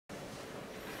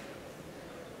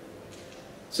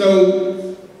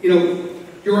So,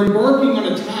 you're embarking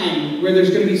on a time where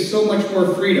there's going to be so much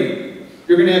more freedom.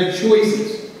 You're going to have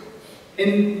choices.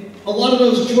 And a lot of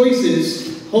those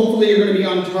choices, hopefully, are going to be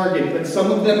on target, but some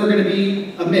of them are going to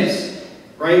be a miss,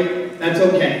 right? That's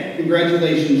okay.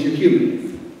 Congratulations, you're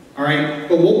human. All right?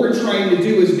 But what we're trying to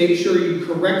do is make sure you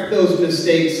correct those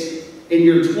mistakes in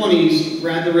your 20s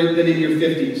rather than in your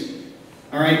 50s.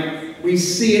 All right? We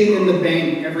see it in the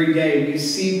bank every day. We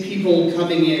see people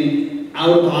coming in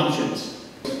out of options.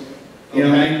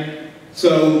 Okay?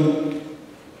 So,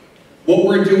 what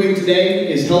we're doing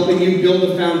today is helping you build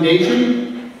a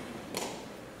foundation.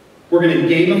 We're going to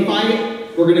gamify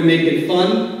it. We're going to make it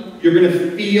fun. You're going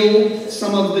to feel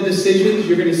some of the decisions.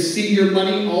 You're going to see your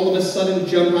money all of a sudden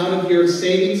jump out of your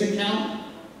savings account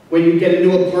when you get a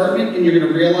new apartment, and you're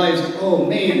going to realize, oh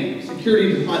man,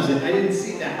 security deposit, I didn't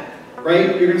see that.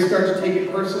 Right? You're going to start to take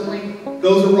it personally.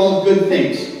 Those are all good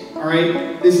things. All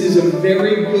right? This is a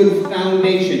very good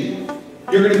foundation.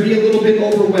 You're going to be a little bit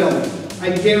overwhelmed.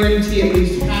 I guarantee at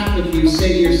least half of you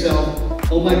say to yourself,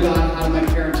 oh my God, how do my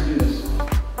parents do this?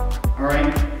 All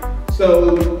right?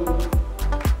 So,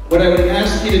 what I would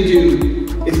ask you to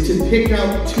do is to pick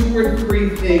out 2 or 3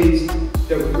 things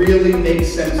that really make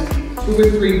sense to you. 2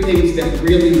 or 3 things that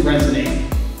really resonate.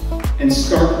 And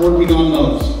start working on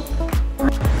those.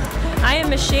 I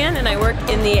am Ms. Shan, and I work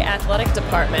in the athletic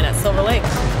department at Silver Lake.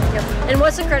 Yep. And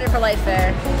what's the Credit for Life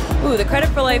Fair? Ooh, the Credit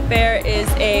for Life Fair is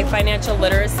a financial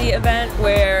literacy event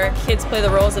where kids play the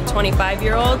roles of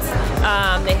 25-year-olds.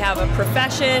 They have a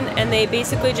profession, and they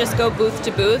basically just go booth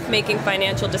to booth making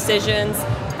financial decisions.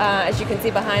 As you can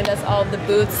see behind us, all of the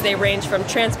booths, they range from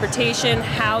transportation,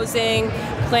 housing,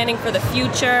 planning for the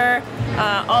future,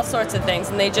 all sorts of things.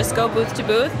 And they just go booth to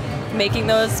booth, making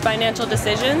those financial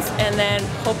decisions and then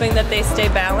hoping that they stay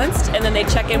balanced, and then they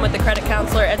check in with the credit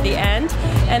counselor at the end,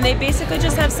 and they basically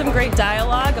just have some great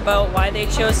dialogue about why they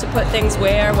chose to put things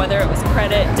where, whether it was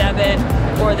credit, debit,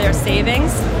 or their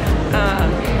savings.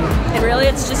 And really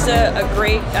it's just a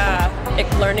great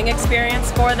learning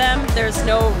experience for them. There's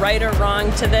no right or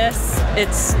wrong to this.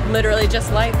 It's literally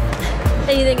just life.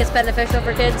 And you think it's beneficial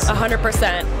for kids?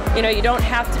 100%. You don't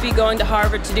have to be going to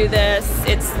Harvard to do this.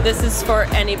 This is for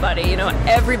anybody.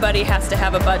 Everybody has to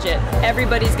have a budget.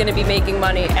 Everybody's going to be making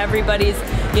money. Everybody's,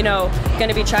 going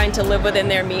to be trying to live within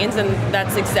their means, and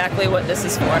that's exactly what this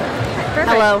is for. Perfect.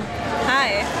 Hello.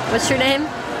 Hi. What's your name?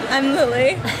 I'm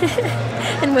Lily.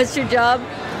 And what's your job?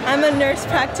 I'm a nurse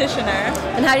practitioner.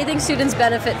 And how do you think students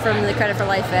benefit from the Credit for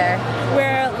Life Fair?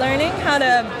 We're learning how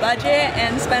to budget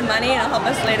and spend money, and it'll help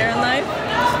us later in life.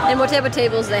 And what type of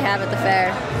tables do they have at the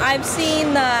fair? I've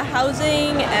seen the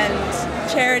housing and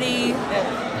charity,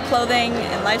 clothing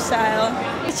and lifestyle.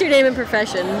 What's your name and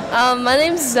profession? My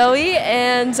name's Zoe,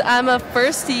 and I'm a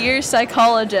first-year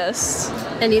psychologist.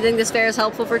 And you think this fair is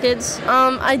helpful for kids?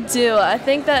 I do. I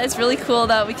think that it's really cool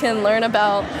that we can learn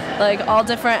about all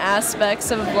different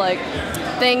aspects of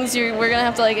things we're gonna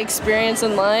have to experience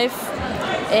in life,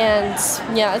 and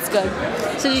yeah, it's good.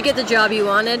 So did you get the job you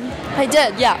wanted? I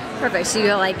did, yeah. Perfect. So you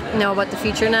know about the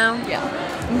future now? Yeah.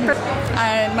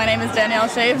 My name is Danielle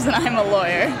Shaves, and I'm a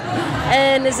lawyer.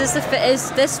 And is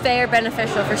this fair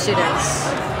beneficial for students?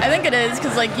 I think it is,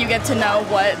 because you get to know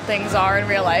what things are in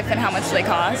real life and how much they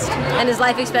cost. And is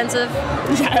life expensive?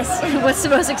 Yes. What's the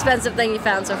most expensive thing you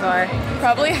found so far?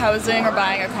 Probably housing or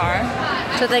buying a car.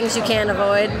 So things you can't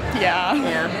avoid? Yeah.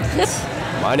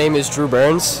 My name is Drew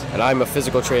Burns, and I'm a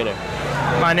physical trainer.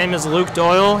 My name is Luke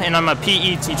Doyle, and I'm a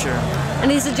PE teacher.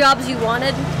 And these are jobs you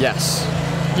wanted? Yes.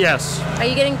 Yes. Are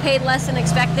you getting paid less than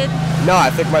expected? No,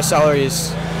 I think my salary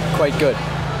is quite good.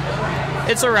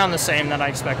 It's around the same that I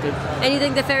expected. And you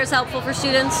think the fair is helpful for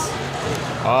students?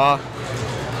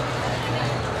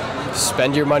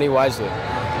 Spend your money wisely.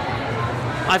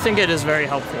 I think it is very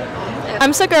helpful.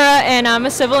 I'm Sakura, and I'm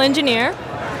a civil engineer.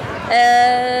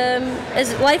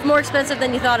 Is life more expensive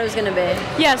than you thought it was going to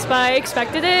be? Yes, but I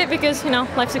expected it because,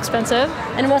 life's expensive.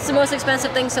 And what's the most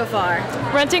expensive thing so far?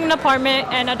 Renting an apartment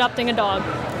and adopting a dog.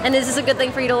 And is this a good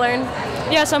thing for you to learn?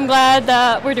 Yes, I'm glad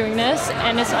that we're doing this,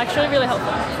 and it's actually really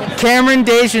helpful. Cameron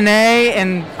Dejanay,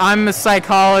 and I'm a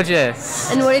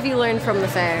psychologist. And what have you learned from the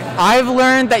fair? I've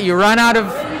learned that you run out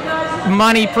of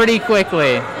money pretty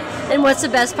quickly. And what's the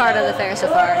best part of the fair so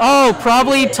far? Oh,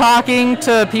 probably talking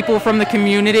to people from the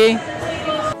community.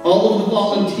 All of the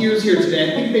volunteers here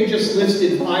today, I think they just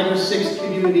listed 5 or 6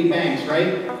 community banks,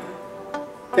 right?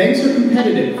 Banks are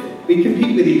competitive. We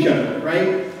compete with each other,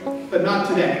 right? But not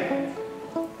today.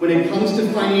 When it comes to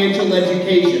financial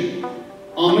education,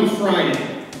 on a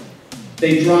Friday,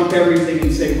 they drop everything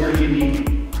and say, where do you need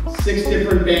me? 6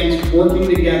 different banks working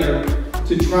together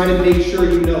to try to make sure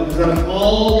you know, because out of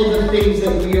all of the things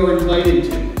that we are invited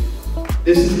to,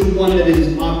 this is the one that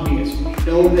is obvious. We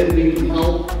know that we can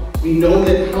help. We know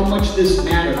that how much this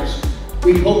matters.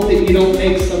 We hope that you don't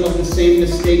make some of the same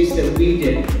mistakes that we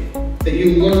did, that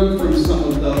you learn from some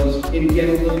of those and get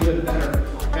a little bit better,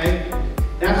 okay?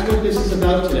 That's what this is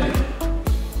about today.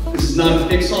 This is not a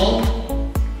fix-all,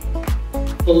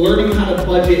 but learning how to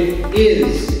budget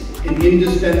is an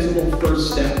indispensable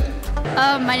first step.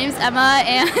 My name's Emma,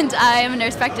 and I'm a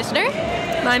nurse practitioner.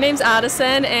 My name's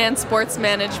Addison, and sports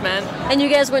management. And you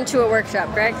guys went to a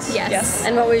workshop, correct? Yes.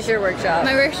 And what was your workshop?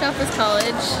 My workshop was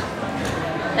college.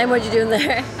 And what'd you do in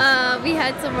there? We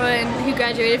had someone who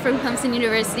graduated from Clemson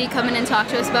University come in and talk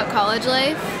to us about college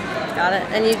life. Got it.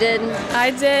 And you did?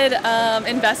 I did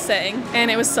investing,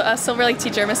 and it was a Silver Lake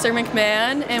teacher, Mr.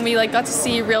 McMahon, and we got to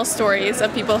see real stories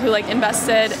of people who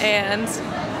invested and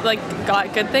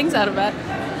got good things out of it.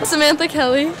 Samantha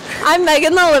Kelly. I'm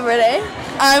Megan the Liberty.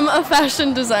 I'm a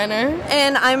fashion designer.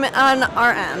 And I'm an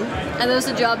RM. And those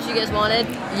are the jobs you guys wanted?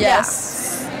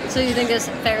 Yes. So you think this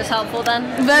fair is helpful then?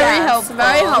 Very helpful.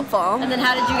 Very helpful. And then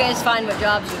how did you guys find what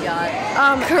jobs you got?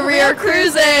 Career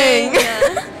cruising.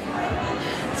 Yeah.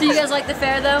 So you guys like the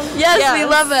fair though? Yes, we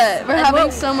love it. We're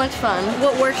having so much fun.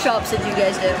 What workshops did you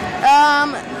guys do?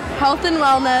 Health and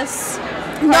wellness.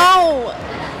 No!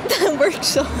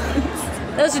 Workshops.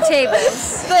 Those are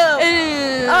tables.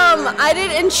 I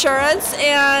did insurance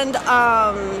and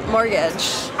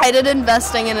mortgage. I did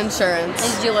investing and insurance.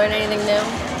 And did you learn anything new?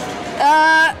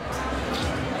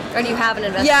 Or do you have an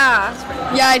investment?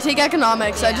 Yeah, I take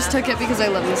economics. I just took it because I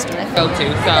love history. So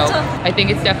I think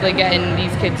it's definitely getting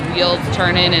these kids' wheels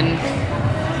turning, and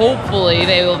hopefully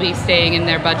they will be staying in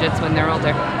their budgets when they're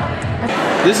older.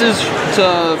 This is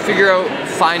to figure out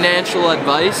financial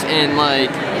advice and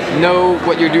know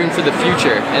what you're doing for the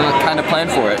future and kind of plan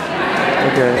for it.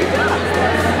 Okay.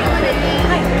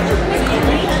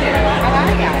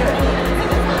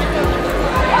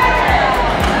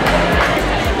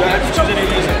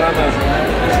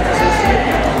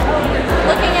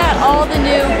 Looking at all the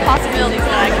new possibilities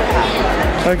that I can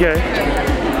have. Okay.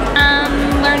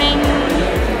 Learning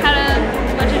how to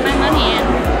budget my money in.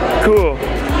 Cool.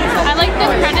 I like the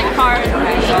credit card.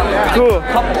 Cool.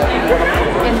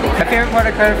 My favorite part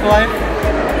of Credit for Life?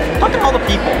 Talking to all the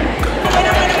people.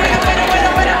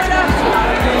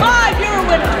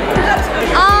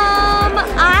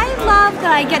 I love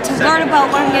that I get to learn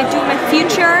about what I'm going to do in my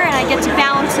future, and I get to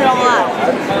balance it all out.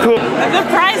 Cool. The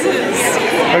prizes.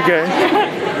 Okay.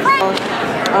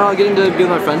 Getting to be with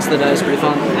my friends today is pretty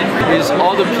fun. It's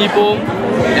all the people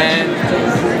and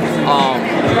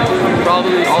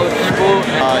probably all the people.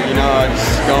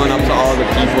 Just going up to all the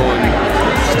people and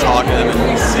just talking to them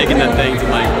and taking them things and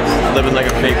living a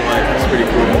fake life. It's pretty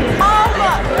cool.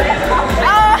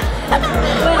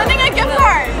 Winning a gift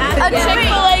card. A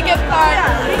Chick-fil-A gift card.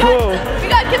 Cool. We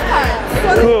got gift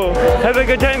cards. Cool. Have a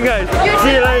good time, guys.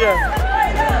 See you later.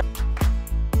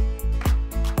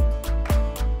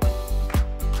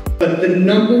 But the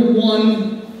number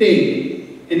one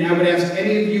thing, and I would ask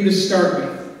any of you to start with,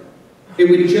 it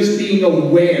would just being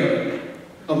aware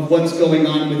of what's going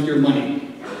on with your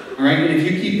money. All right? And if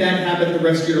you keep that habit the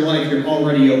rest of your life, you're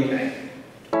already okay.